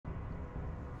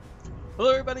Hello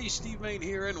everybody, Steve Mayne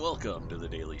here, and welcome to the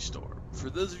Daily Storm. For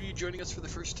those of you joining us for the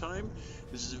first time,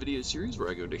 this is a video series where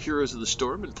I go into Heroes of the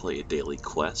Storm and play a daily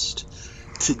quest.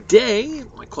 Today,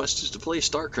 my quest is to play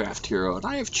Starcraft Hero, and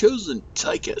I have chosen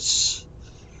Tychus.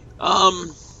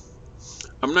 I'm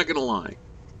not gonna lie,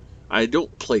 I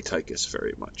don't play Tychus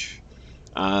very much.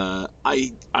 I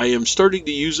am starting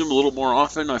to use him a little more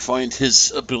often. I find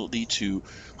his ability to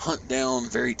hunt down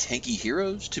very tanky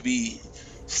heroes to be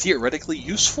theoretically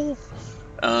useful.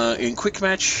 In quick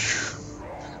match,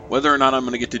 whether or not I'm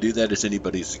going to get to do that is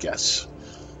anybody's guess.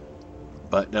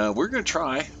 But we're going to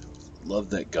try.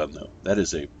 Love that gun, though. That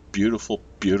is a beautiful,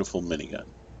 beautiful minigun.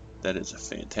 That is a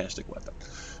fantastic weapon.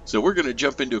 So we're going to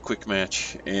jump into a quick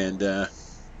match and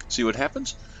see what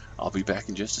happens. I'll be back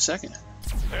in just a second.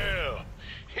 Hell,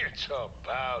 it's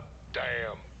about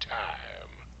damn time.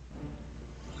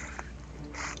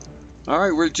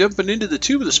 Alright, we're jumping into the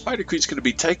Tomb of the Spider Queen. It's going to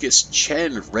be Tychus,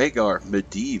 Chen, Rhaegar,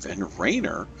 Medivh, and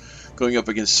Raynor going up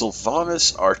against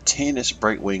Sylvanas, Artanis,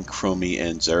 Brightwing, Chromie,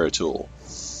 and Zeratul.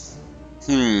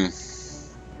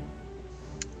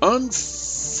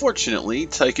 Unfortunately,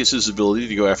 Tychus' ability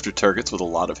to go after targets with a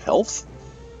lot of health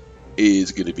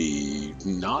is going to be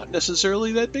not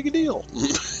necessarily that big a deal.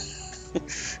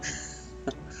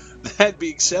 That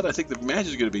being said, I think the match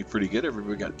is going to be pretty good.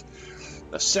 Everybody got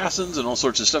assassins and all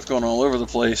sorts of stuff going all over the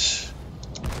place.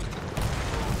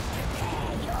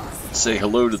 Say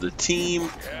hello to the team.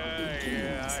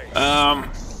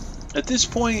 At this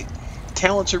point,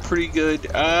 talents are pretty good.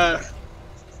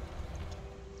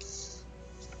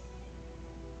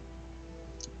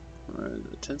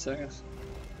 10 seconds.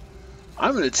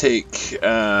 I'm going to take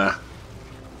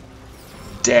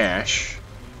Dash,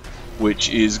 which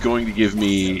is going to give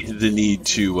me the need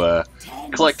to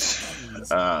collect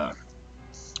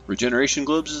regeneration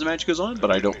globes as the match goes on,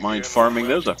 but I don't mind farming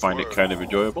those. I find it kind of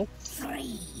enjoyable.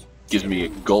 Gives me a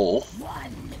goal.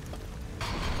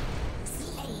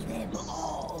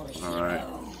 Alright.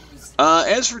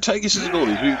 As for Tychus'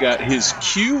 abilities, we've got his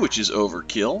Q, which is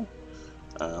overkill.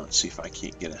 Let's see if I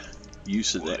can't get a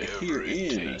use of that here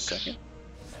in a second.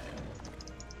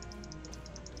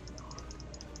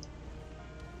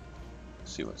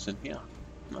 Let's see what's in here.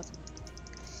 Nothing.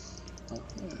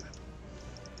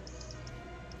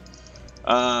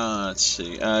 Let's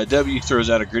see. W throws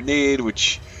out a grenade,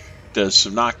 which does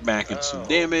some knockback and some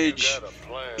damage.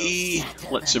 E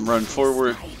lets him run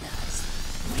forward.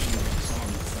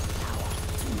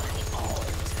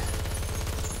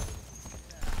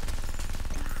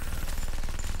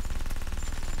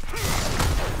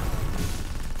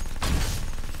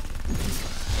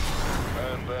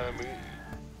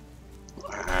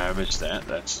 I missed that.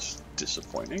 That's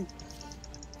disappointing.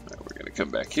 Right, we're going to come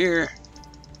back here.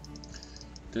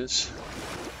 This.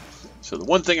 So the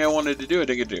one thing I wanted to do, I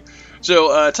didn't get to do. So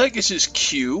Tychus is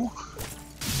Q.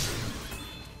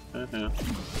 Oh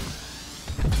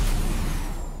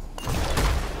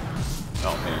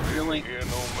man, really?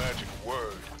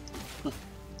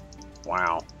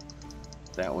 Wow,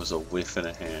 that was a whiff and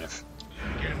a half.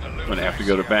 I'm gonna have to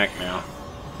go to back now.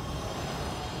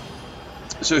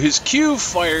 So his Q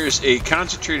fires a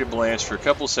concentrated blast for a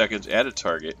couple seconds at a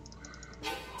target.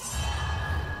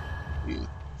 We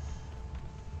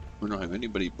don't have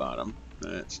anybody bottom.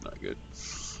 That's not good.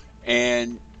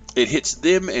 And it hits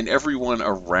them and everyone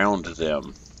around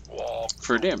them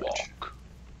for damage.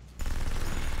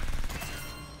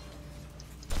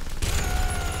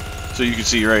 So you can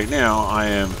see right now I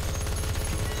am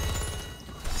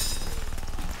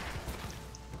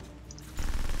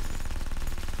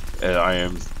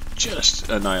just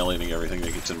annihilating everything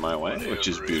that gets in my way, which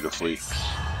is beautifully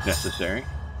necessary.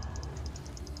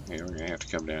 Okay, we're going to have to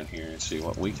come down here and see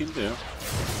what we can do.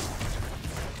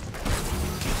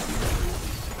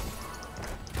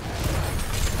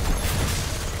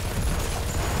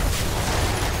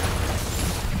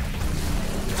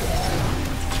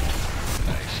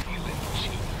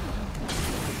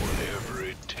 Whatever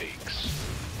it takes.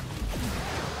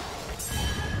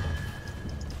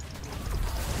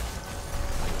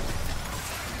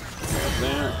 Grab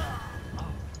that.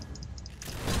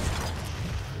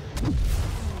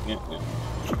 Yeah.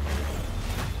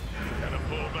 Gotta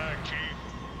pull back, Chief.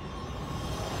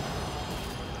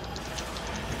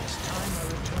 It's time I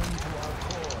return to our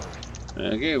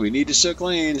core. Okay, we need to soak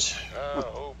lanes. I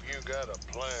hope you got a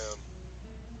plan.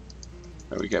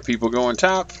 We got people going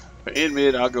top. In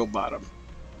mid, I'll go bottom.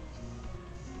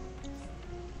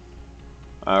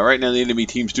 Right now, the enemy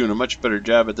team's doing a much better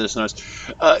job at this than us.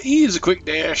 E is a quick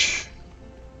dash.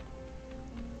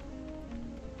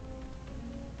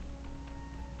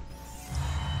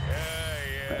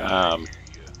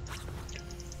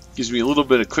 Gives me a little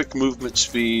bit of quick movement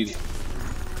speed.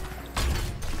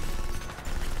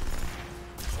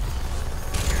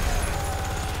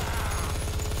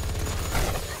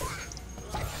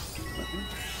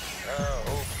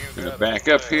 Gonna back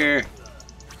up here.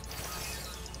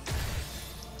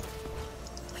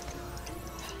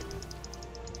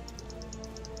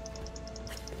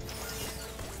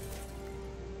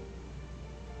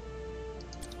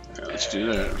 Let's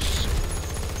do that.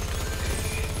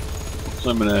 So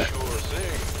I'm gonna.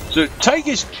 So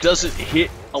Tychus doesn't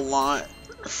hit a lot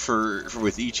for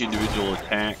with each individual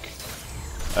attack.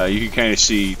 You can kind of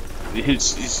see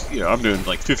his you know, I'm doing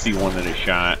like 51 in a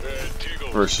shot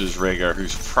versus Rhaegar,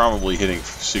 who's probably hitting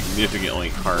significantly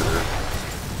harder.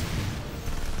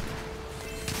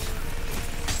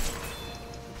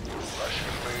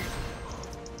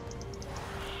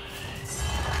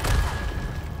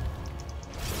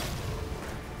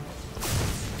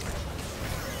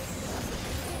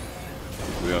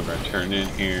 We are gonna turn in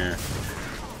here.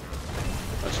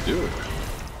 Let's do it.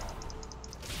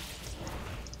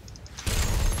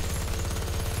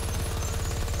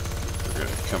 We're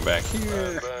gonna come back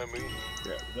here.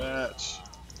 Grab that.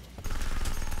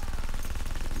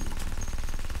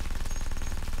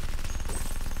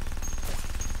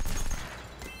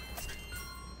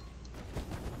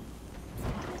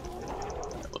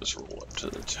 Let's roll up to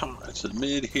the top, to the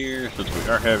mid here, since we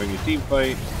are having a team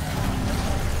fight.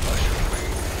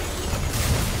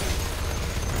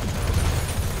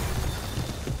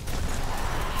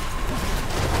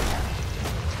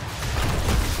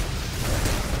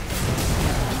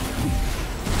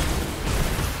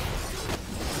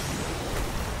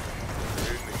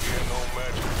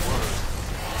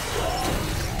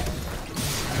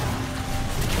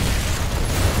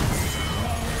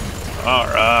 All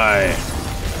right.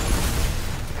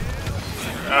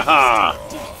 Aha!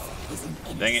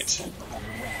 Dang it.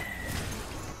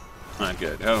 Not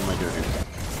good. How am I doing here?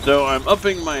 So I'm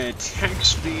upping my attack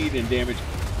speed and damage.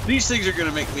 These things are going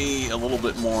to make me a little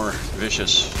bit more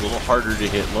vicious, a little harder to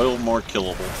hit, a little more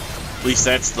killable. At least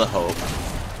that's the hope.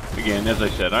 Again, as I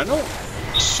said, I'm not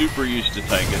super used to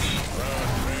Tychus.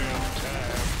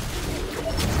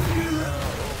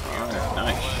 Alright,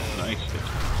 nice. Nice.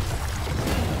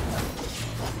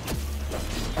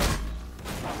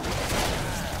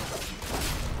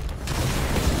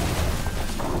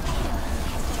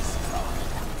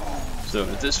 So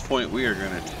at this point, we are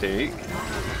going to take.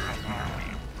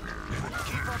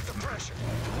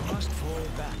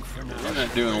 I'm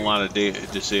not doing a lot of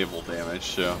disable damage,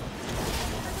 so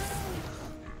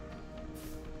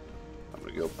I'm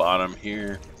going to go bottom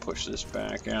here, push this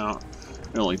back out.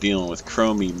 I'm only dealing with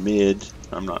Chromie mid.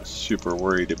 I'm not super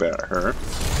worried about her.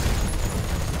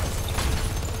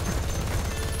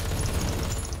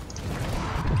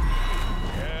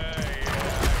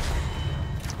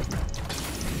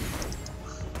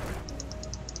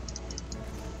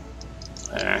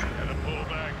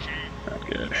 Not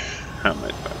good. How am I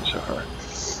doing so hard?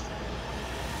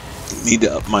 Need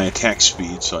to up my attack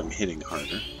speed so I'm hitting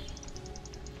harder.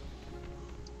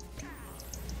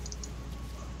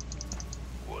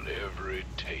 Whatever it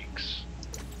takes.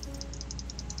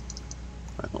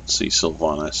 I don't see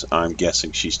Sylvanas. I'm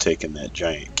guessing she's taking that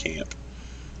giant camp.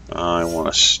 I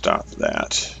want to stop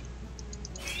that.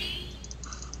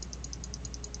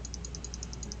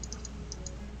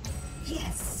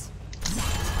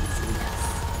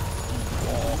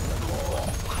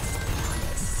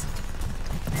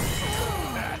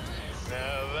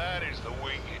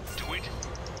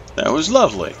 That was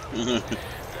lovely.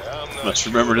 Must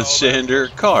remember to send her a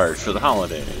card for the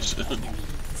holidays.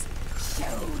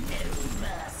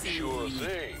 Sure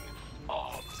thing.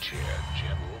 Armchair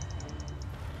General.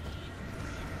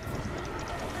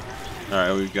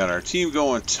 Alright, we've got our team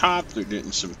going top. They're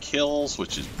getting some kills,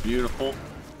 which is beautiful.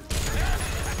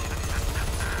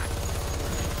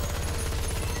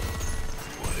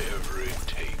 Whatever it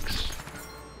takes.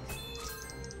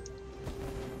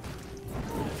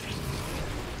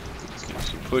 Let's get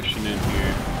some pushing in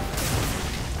here.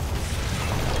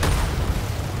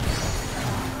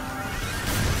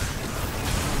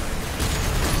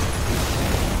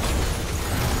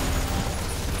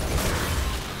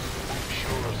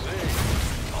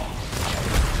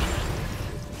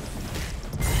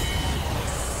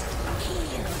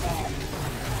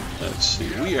 Let's see,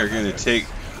 we are going to take,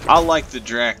 I like the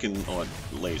Draken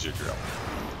laser drill.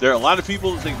 There are a lot of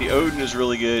people that think the Odin is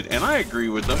really good, and I agree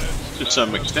with them to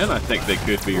some extent. I think they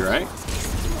could be right.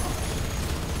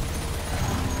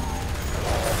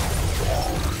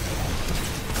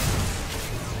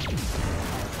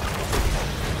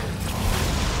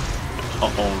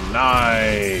 Oh,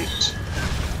 nice.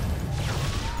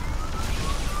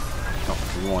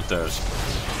 We want those.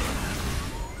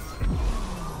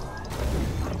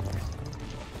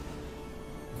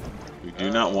 We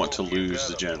do not want to lose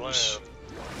the gems.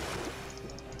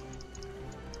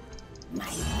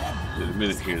 In a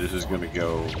minute here, this is going to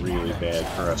go really bad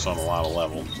for us on a lot of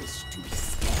levels.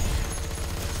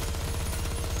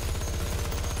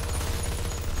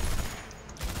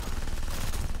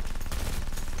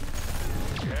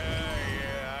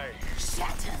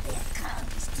 Shatter their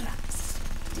constructs.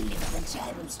 Deliver the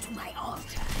gems to my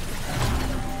altar.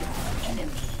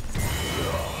 Enemies.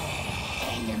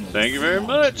 Thank you very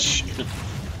much.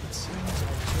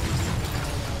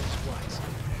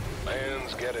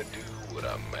 Man's gotta do what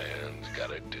a man's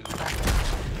gotta do. I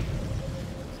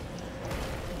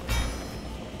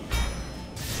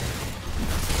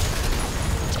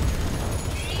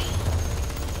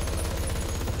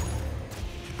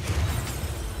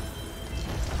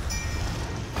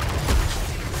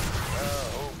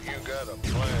hope you got a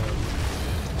plan.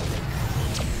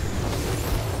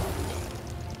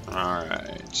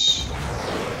 Alright.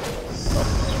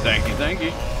 Oh, thank you, thank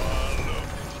you.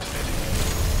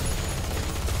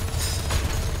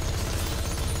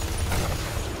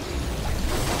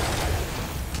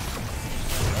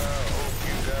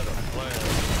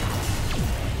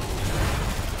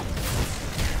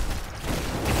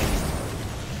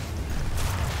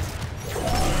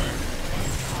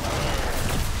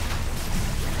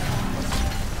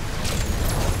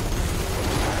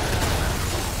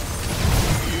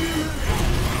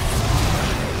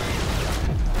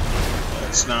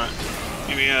 Let's not.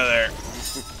 Get me out of there.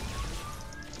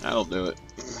 That'll do it.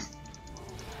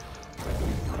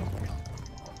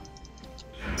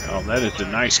 Oh, that is a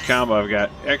nice combo. I've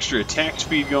got extra attack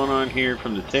speed going on here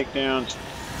from the takedowns.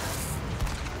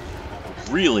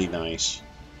 Really nice.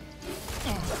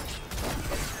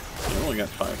 I only got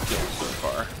 5 kills so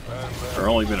far. Or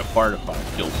only been a part of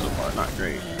 5 kills so far. Not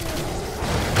great.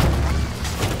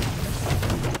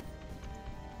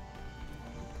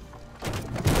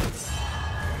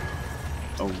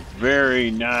 Oh, very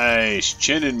nice.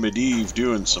 Chen and Medivh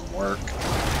doing some work.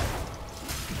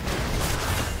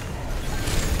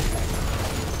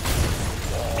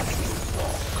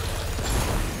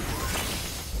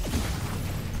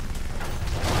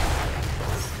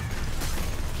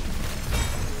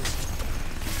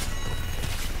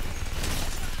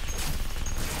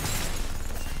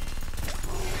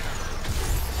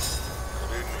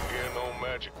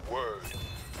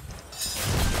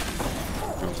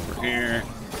 Over here.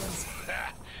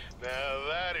 Now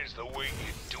that is the way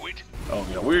you do it. Oh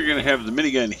yeah, we're gonna have the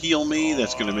minigun heal me.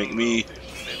 That's gonna make me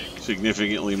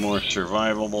significantly more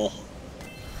survivable.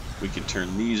 We can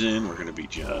turn these in. We're gonna be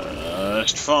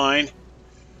just fine.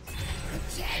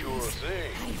 Sure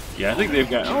thing. Yeah, I think they've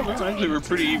got. Oh, actually, we're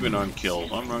pretty even on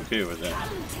kills. I'm okay with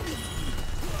that.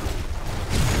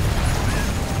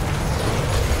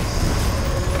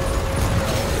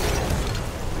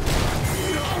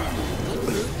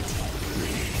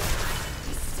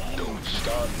 Don't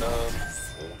start none.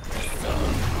 Won't be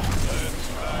none. Let's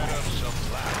light up some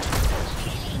light.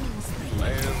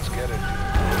 Man's gotta do.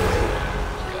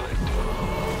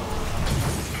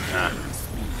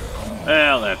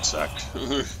 Well, that sucked.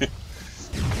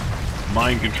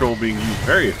 Mind control being used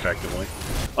very effectively.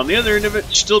 On the other end of it,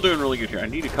 still doing really good here. I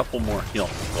need a couple more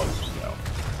health close, though.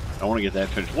 I want to get that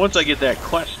finished. Once I get that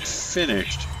quest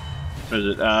finished,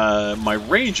 my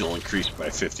range will increase by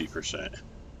 50%.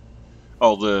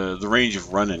 Oh, the range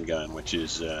of run and gun, which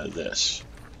is this.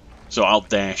 So I'll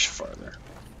dash farther.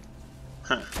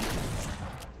 Huh.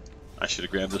 I should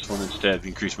have grabbed this one instead.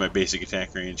 Increase my basic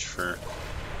attack range for...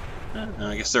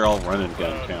 I guess they're all run and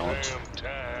gun talents.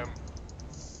 Time.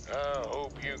 I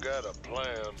hope you got a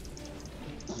plan.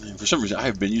 And for some reason,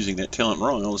 I've been using that talent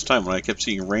wrong all this time. When I kept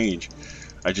seeing range,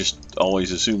 I just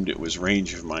always assumed it was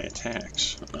range of my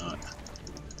attacks. Not.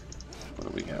 What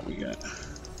do we got? We got...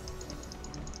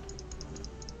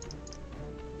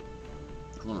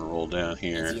 I'm gonna roll down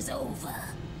here. It is over.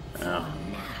 Yeah.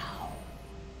 Now.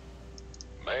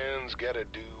 Man's gotta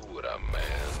do what a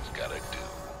man's gotta do.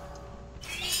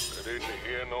 I didn't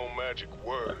hear no magic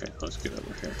word. Okay, let's get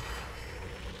over here.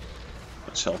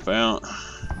 Let's help out.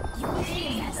 You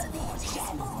gather their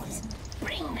gems.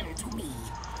 Bring them to me.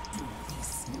 Do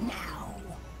this now.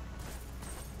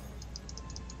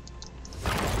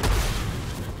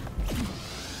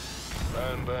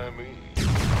 Fine by me.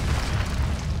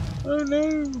 Oh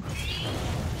no!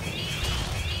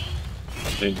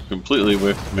 They completely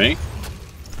whiffed me.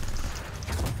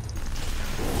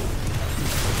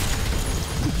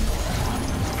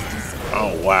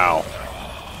 Oh wow.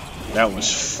 That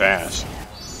was fast.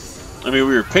 I mean,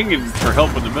 we were pinging for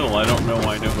help in the middle. I don't know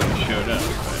why nobody showed up.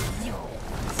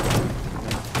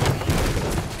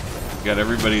 But got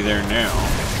everybody there now.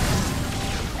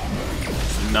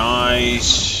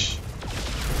 Nice.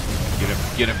 Get him,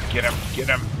 get him, get him, get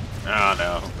him. Ah,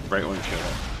 no. Right when he showed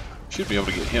up. Should be able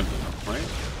to get him, though, right?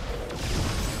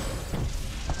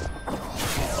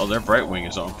 Oh, their Brightwing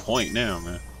is on point now,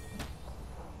 man.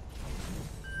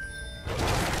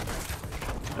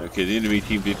 Okay, the enemy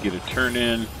team did get a turn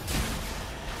in.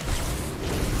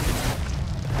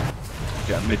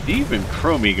 Got Medivh and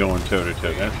Chromie going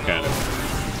toe-to-toe. That's kind of...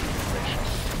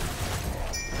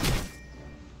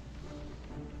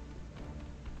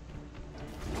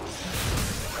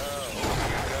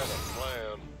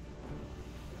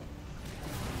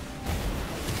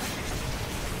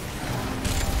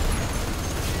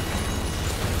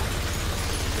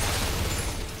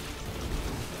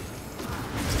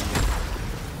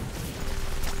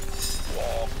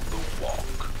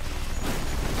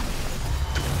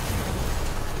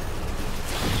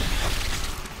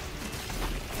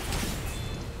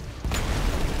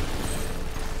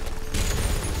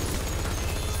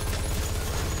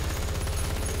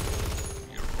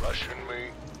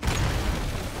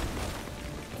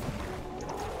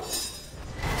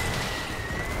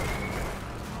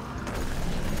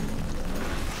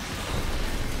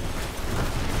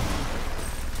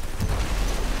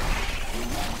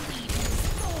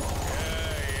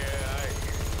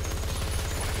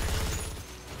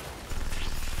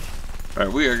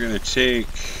 Alright, we are going to take...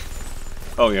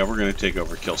 Oh yeah, we're going to take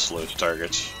overkill slow's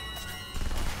targets.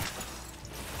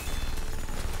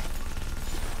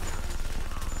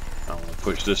 I want to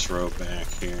push this row back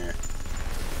here.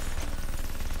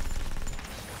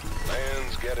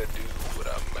 Man's gotta do what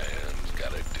a man's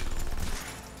gotta do.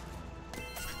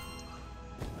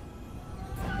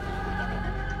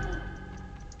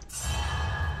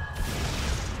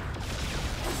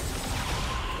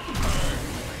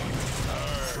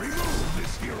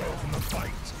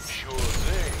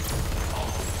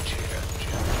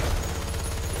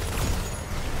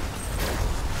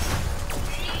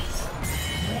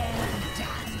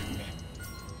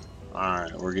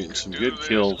 Alright, we're getting some good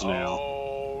kills now.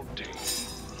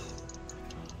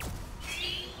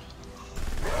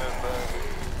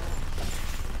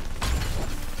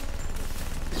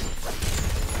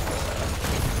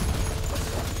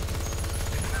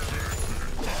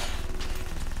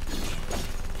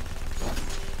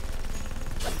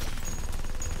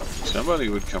 Somebody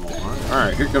would come on.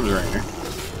 Alright, here comes Rainer.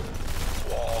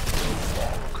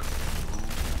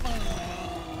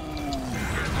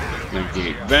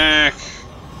 Negate back.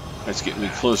 That's getting me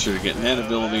closer to getting that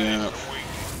ability up.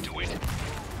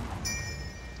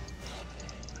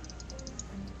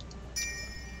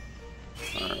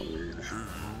 Alright, weird.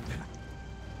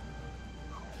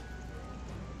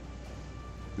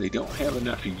 They don't have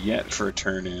enough yet for a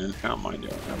turn in. How am I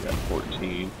doing? I've got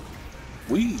 14.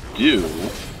 We do.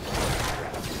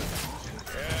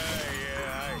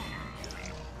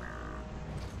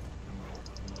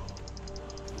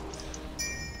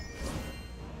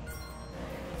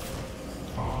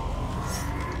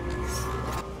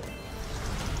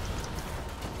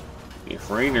 If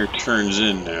Rainer turns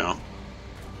in now.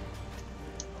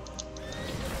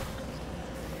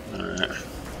 Alright. You're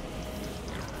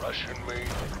rushing me.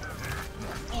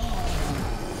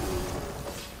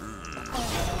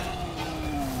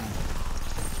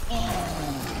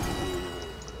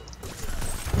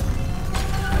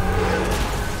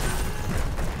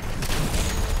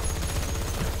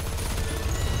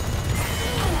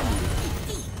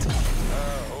 I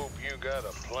hope you got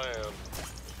a plan.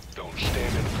 Don't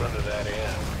stand in front of that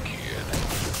end, kid.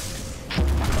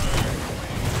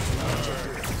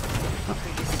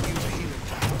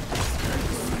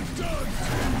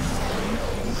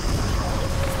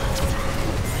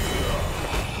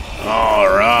 All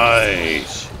right.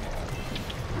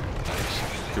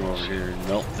 Come over here and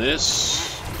melt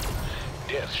this.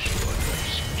 Death sure does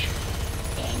suit you.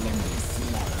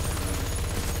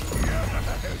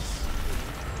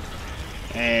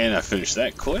 And I finished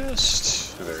that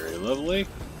quest. Very lovely.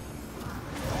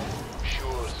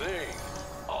 Sure thing.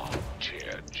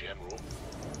 Armchair General.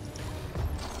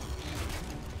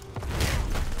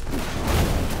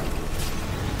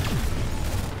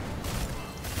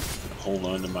 Hold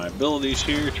on to my abilities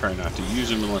here. Try not to use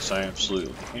them unless I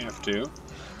absolutely have to.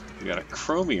 We got a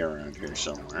Chromie around here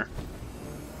somewhere.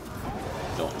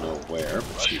 Don't know where,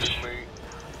 but she's...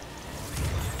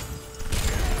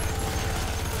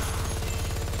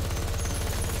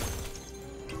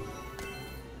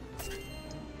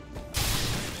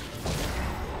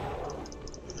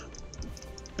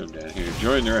 Come down here,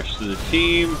 join the rest of the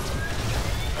team.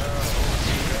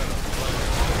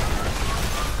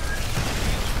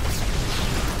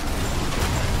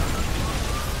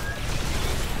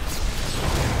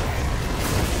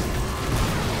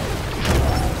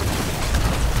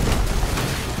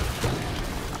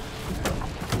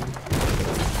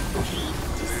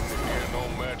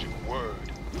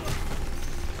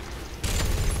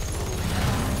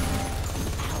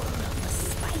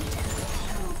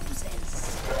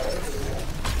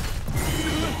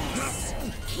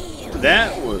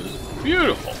 That was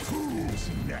beautiful.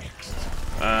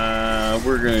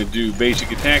 We're going to do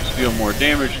basic attacks, deal more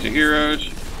damage to heroes.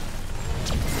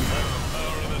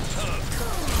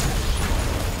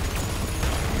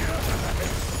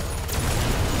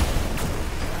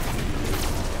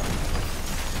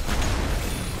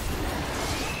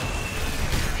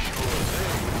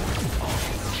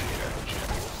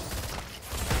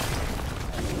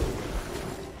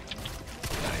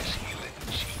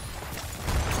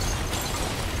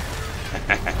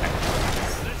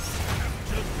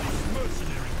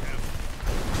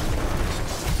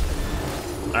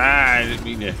 I didn't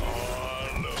mean to.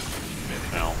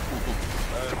 No.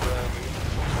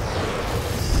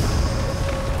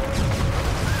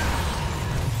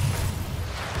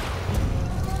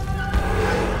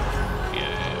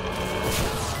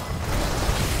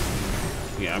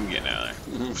 Yeah, I'm getting out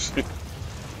of there.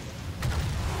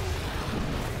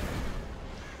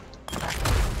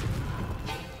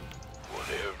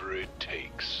 Whatever it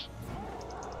takes.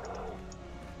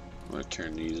 I'm gonna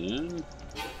turn these in.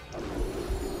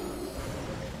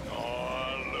 Oh, I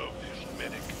love this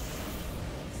medic.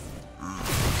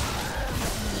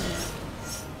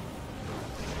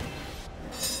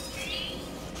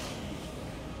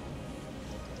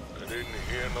 I didn't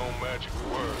hear no magic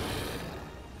words.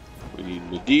 We need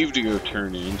Medivh to go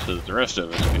turn in so that the rest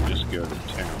of us can just go to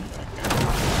town back there.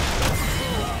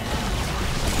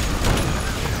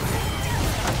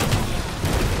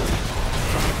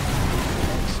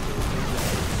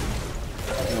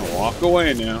 Walk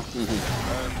away now.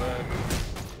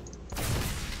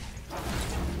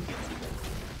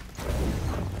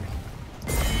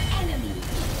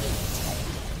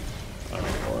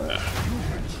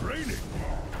 Training.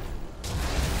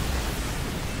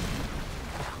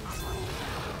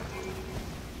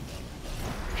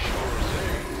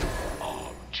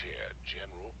 Armchair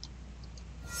General.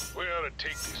 We ought to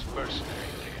take this mercenary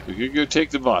camp. We could go take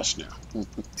the boss now.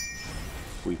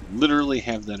 We literally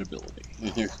have that ability.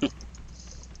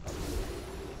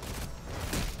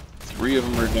 3 of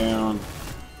them are down.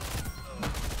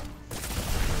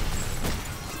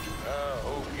 I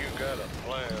hope you got a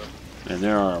plan. And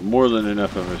there are more than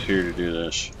enough of us here to do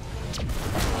this.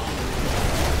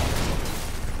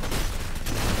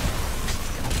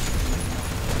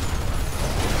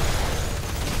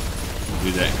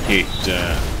 Do that in case,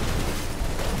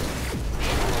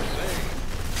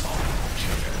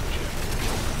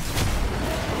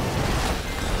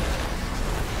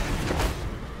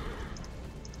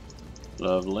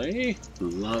 Lovely,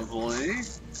 lovely.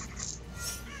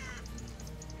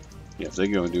 Yeah, if they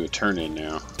go and do a turn in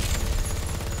now.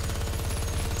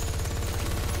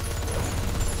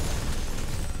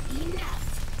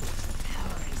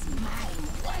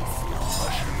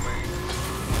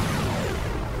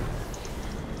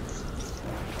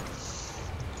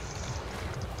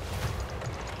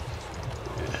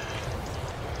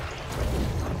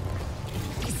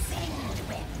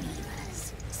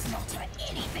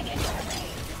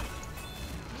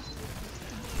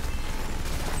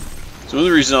 So one of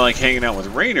the reasons I like hanging out with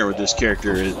Raynor with this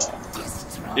character is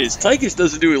Tychus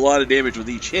doesn't do a lot of damage with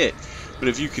each hit, but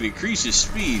if you can increase his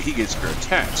speed, he gets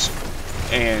grotesque.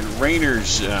 And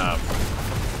Raynor's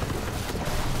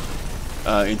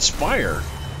Inspire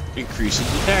increases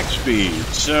attack speed,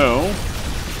 so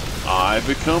I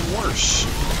become worse.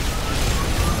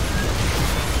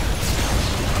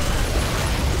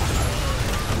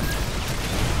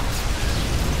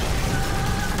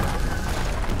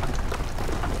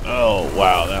 Oh,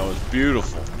 wow, that was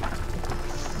beautiful.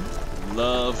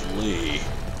 Lovely.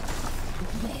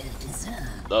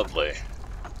 Lovely.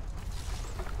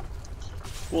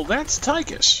 Well, that's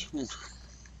Tychus.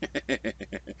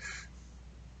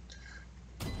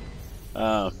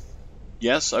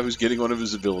 Yes, I was getting one of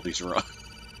his abilities wrong.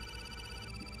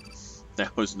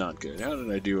 That was not good. How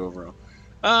did I do overall?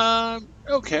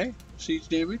 Okay. Siege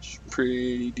damage,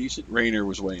 pretty decent. Raynor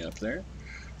was way up there.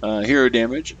 Hero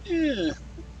damage,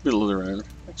 middle of the road.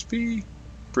 XP,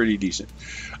 pretty decent.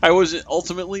 I was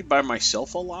ultimately by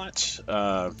myself a lot.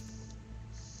 That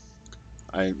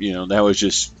was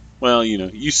just, well,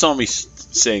 you saw me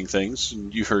saying things,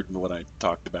 and you heard what I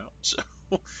talked about, so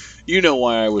you know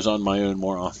why I was on my own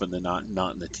more often than not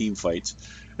in the team fights,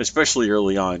 especially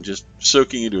early on. Just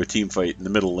soaking into a team fight in the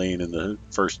middle lane in the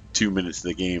first 2 minutes of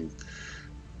the game,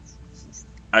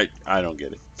 I don't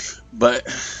get it. But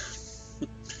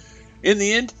in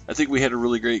the end, I think we had a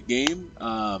really great game.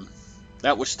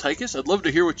 That was Tychus. I'd love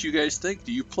to hear what you guys think.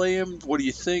 Do you play him? What do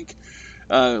you think?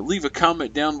 Leave a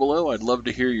comment down below. I'd love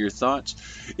to hear your thoughts.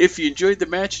 If you enjoyed the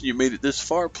match and you made it this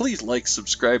far, please like,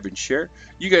 subscribe, and share.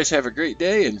 You guys have a great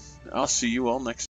day, and I'll see you all next time.